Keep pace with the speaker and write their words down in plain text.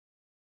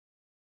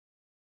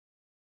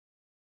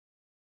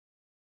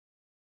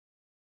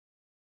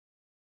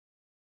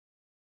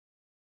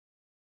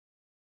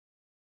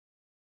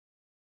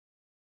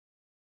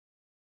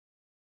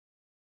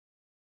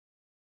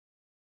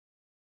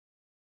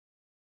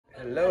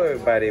Hello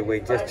everybody, we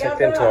just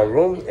checked into our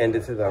room and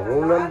this is our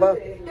room number.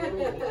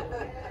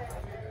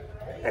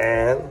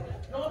 And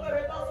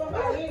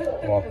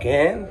walk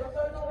in.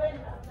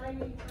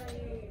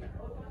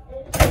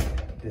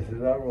 This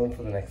is our room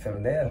for the next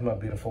 7 days. That's my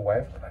beautiful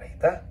wife,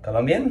 Clarita,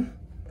 Colombian.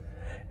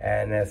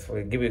 And as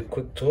we give you a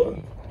quick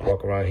tour,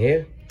 walk around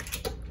here.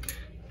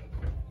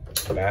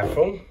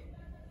 Bathroom,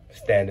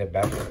 standard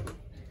bathroom.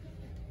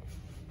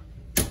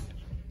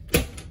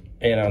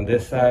 And on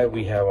this side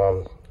we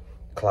have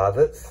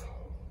closets.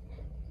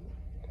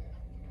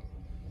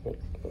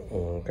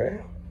 Okay,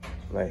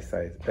 nice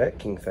size bed,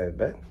 king size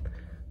bed.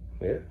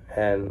 Yeah,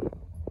 and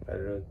a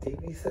little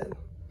TV set,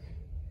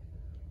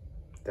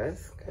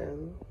 desk,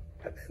 and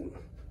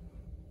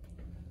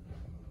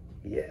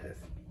yes,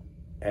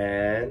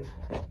 and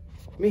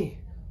me.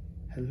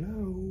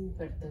 Hello,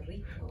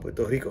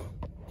 Puerto Rico.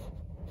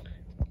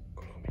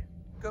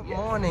 Good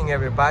morning,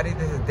 everybody.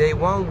 This is day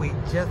one. We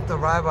just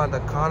arrived on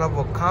the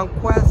Carnival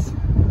Conquest.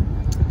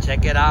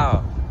 Check it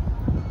out.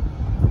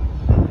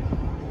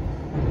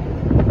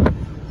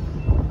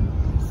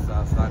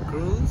 Salsa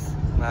Cruise,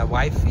 my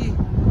wifey.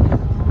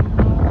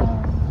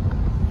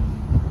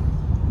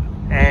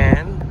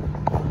 And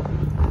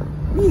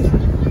me.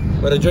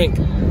 What a drink.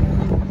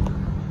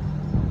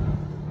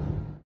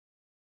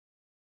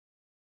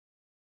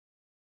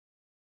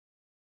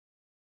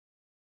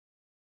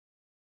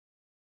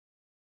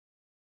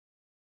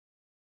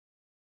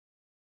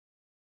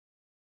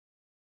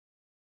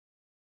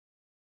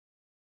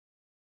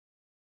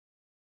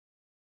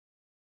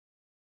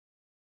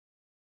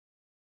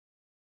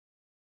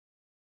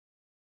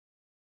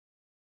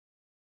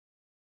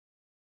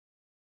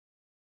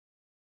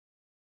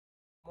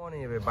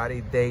 Morning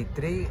everybody, day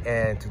 3,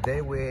 and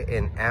today we're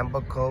in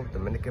Amber Cove,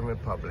 Dominican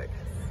Republic.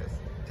 Let's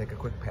take a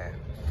quick pan.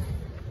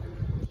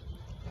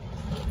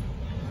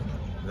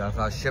 That's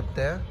our ship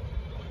there.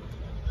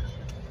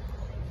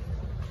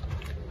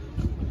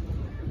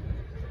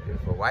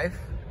 Beautiful wife.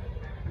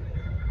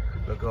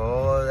 Look at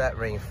all that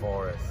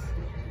rainforest.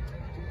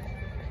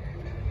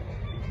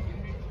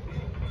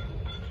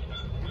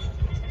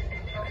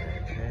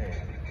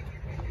 Okay.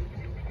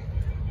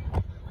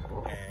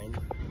 And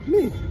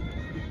me.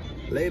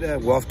 Later,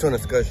 we're off to an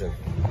excursion.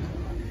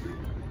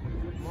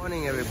 Good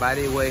morning,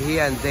 everybody. We're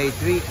here on day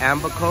 3,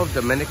 Amber Cove,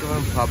 Dominican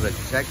Republic.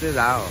 Check this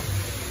out.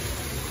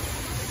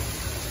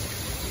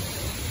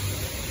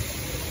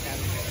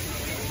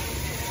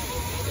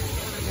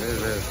 Look at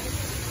this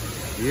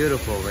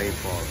beautiful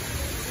rainfall.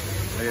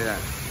 Look at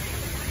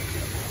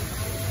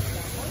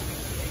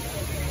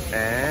that.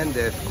 And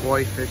there's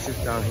koi fishes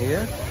down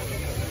here.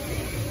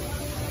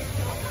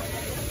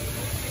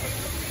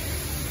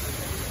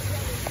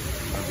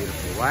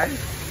 Beautiful wife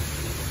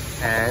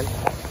and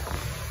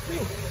me.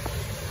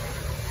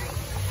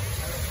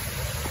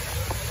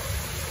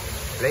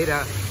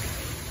 Later.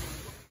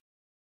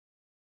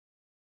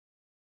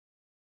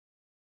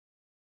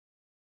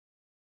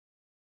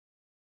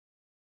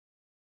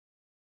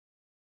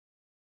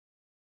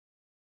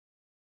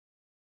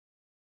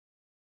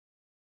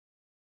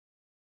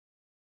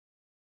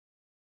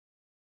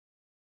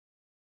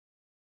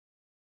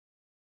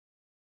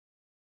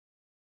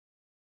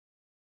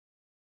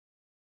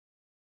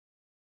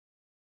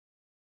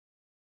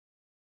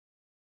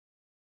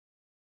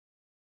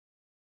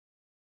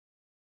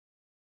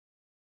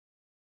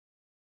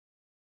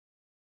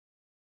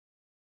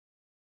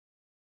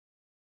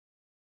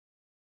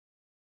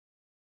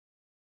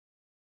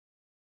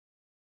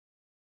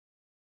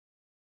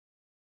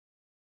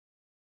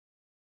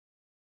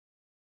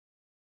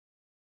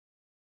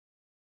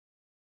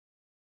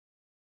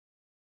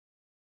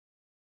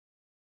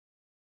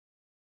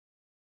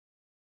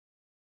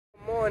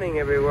 Good morning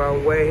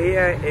everyone, we're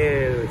here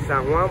in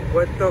San Juan,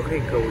 Puerto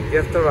Rico. We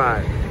just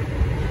arrived.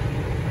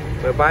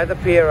 We're by the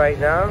pier right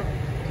now.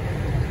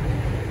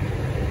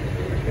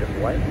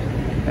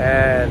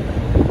 And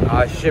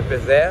our ship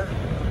is there.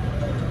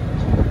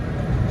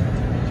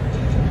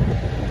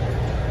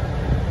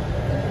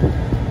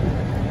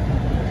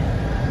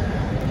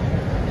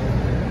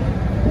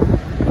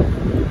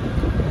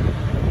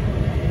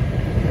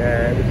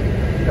 And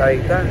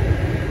Carita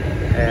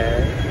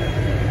and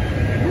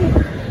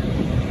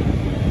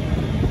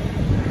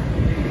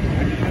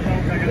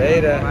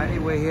later.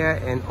 We're here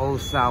in Old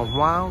San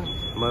Juan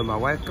with my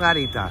wife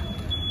Clarita.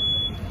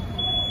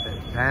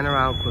 Pan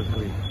around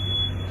quickly.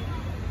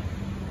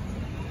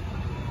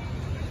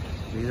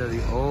 These are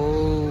the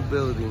old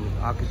building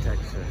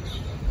architecture.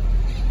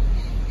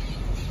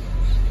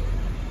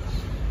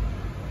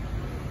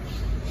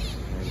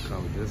 And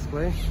come this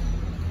way.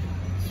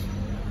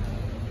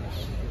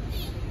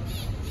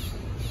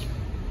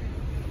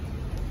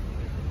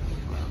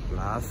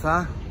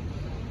 Plaza.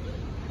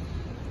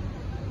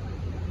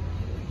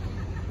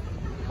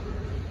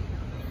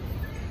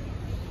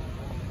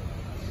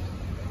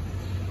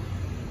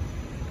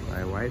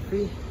 My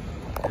wifey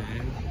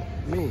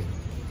and me.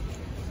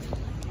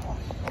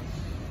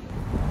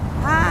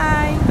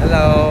 Hi.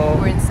 Hello.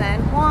 We're in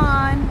San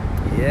Juan.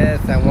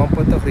 Yes, San Juan,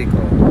 Puerto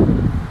Rico.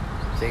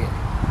 Check it.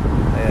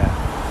 Yeah.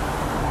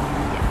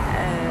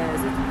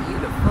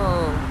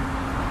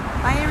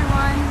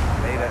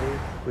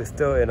 We're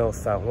still in old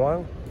San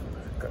Juan.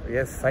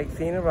 Yes,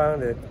 sightseeing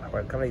around it.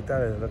 Let's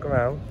look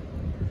around.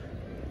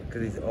 Look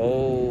at these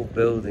old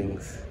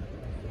buildings.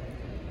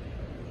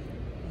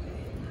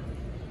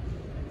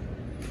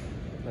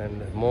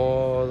 And there's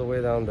more all the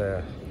way down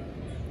there.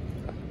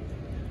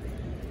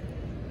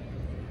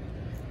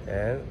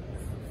 And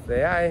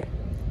say hi.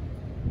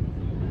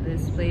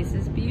 This place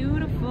is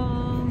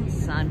beautiful.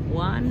 San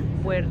Juan,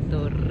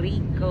 Puerto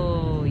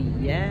Rico.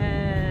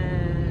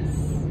 Yes.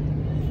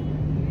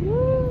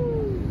 Woo.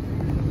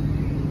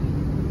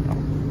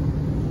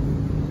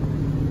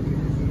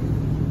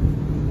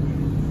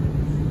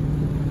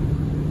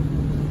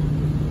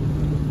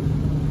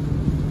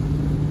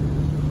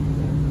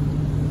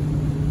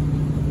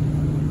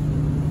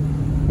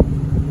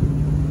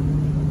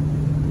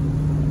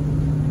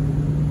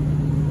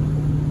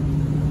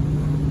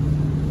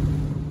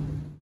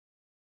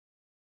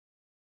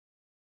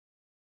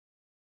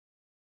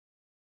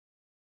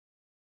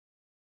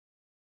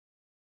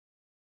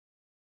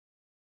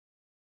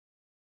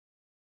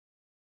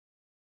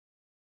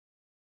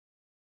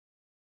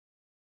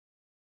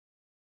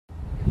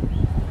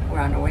 We're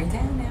on our way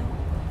down now.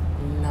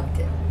 Loved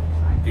it.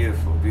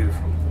 Beautiful,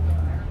 beautiful.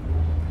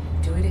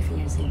 Do it if you're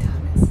in St.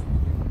 Thomas.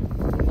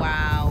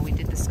 Wow, we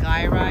did the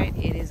sky ride.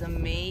 It is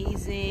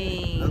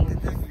amazing. Look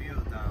at the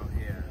view down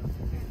here.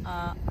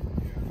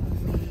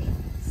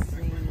 Amazing.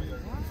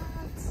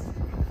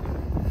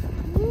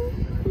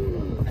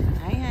 What?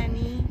 Hi,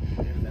 honey.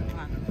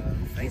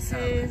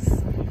 Kisses.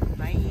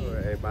 Bye. All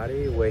right,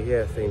 everybody, we're here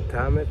at St.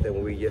 Thomas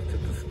and we just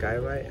took the sky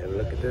ride and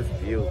look at this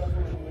view.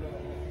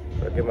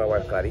 Look at my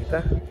wife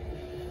Clarita.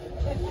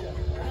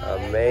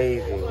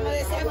 Amazing.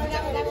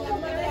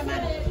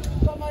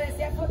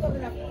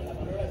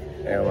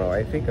 And my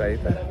wife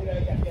Clarita.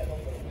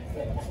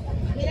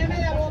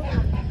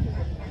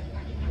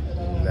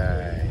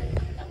 Nice.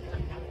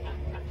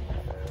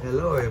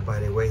 Hello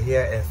everybody, we're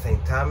here at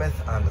St. Thomas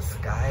on the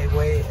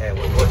Skyway and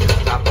we're going to the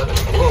top of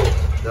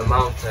the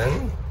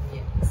mountain.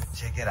 Yes.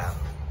 Check it out.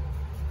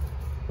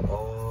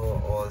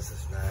 Oh, this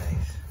is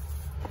nice.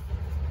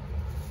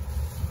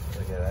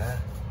 Look at that.